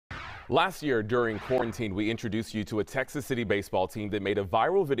Last year during quarantine, we introduced you to a Texas City baseball team that made a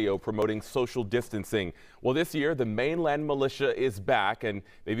viral video promoting social distancing. Well, this year, the Mainland Militia is back, and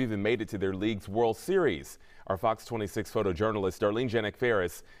they've even made it to their league's World Series. Our Fox 26 photojournalist, Darlene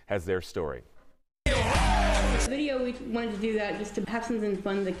Janik-Ferris, has their story. The video, we wanted to do that just to have something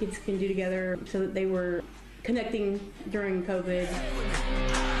fun the kids can do together so that they were connecting during COVID.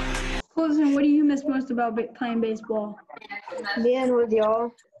 Listen, what do you miss most about playing baseball? Being with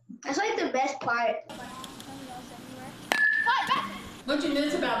y'all. That's like the best part. What you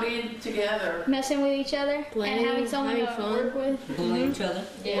miss about being together? Messing with each other and having someone to work with. Bullying each other.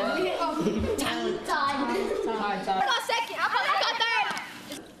 Yeah. I got second. I got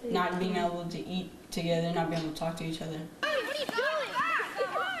third. Not being able to eat together, not being able to talk to each other.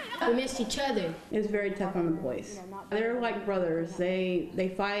 We missed each other. It was very tough on the boys. They're like brothers.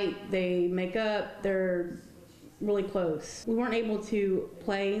 They fight, they make up, they're really close. We weren't able to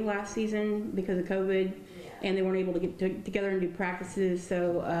play last season because of COVID, and they weren't able to get together and do practices,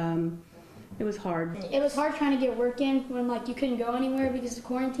 so it was hard. It was hard trying to get work in when you couldn't go anywhere because of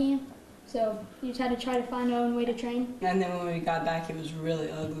quarantine. So you just had to try to find your own way to train. And then when we got back, it was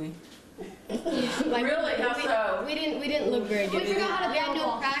really ugly. Really? How so? We didn't look very good. We forgot how to play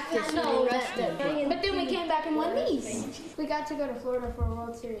no practice. No, but then we came back and won these. We got to go to Florida for a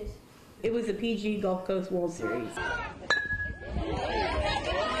World Series. It was the PG Gulf Coast World Series.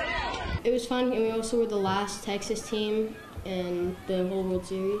 It was fun, and we also were the last Texas team in the whole World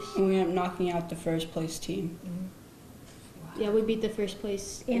Series. And we ended up knocking out the first place team. Yeah, we beat the first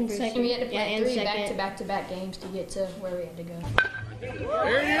place. And second. We had to play three back-to-back games to get to where we had to go.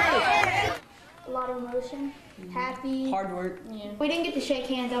 A lot of emotion, happy. Hard work. Yeah. We didn't get to shake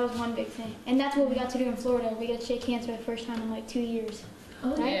hands, that was one big thing. And that's what we got to do in Florida. We got to shake hands for the first time in 2 years.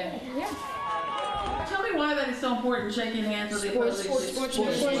 Oh, right? Yeah. Tell me why that is so important, shaking hands with the opposing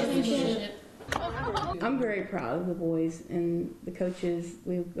Sportsmanship. I'm very proud of the boys and the coaches.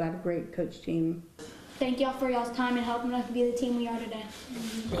 We've got a great coach team. Thank y'all for y'all's time and helping us be the team we are today.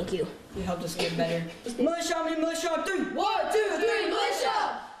 Thank you. You helped us get better. Militia, 3, 1.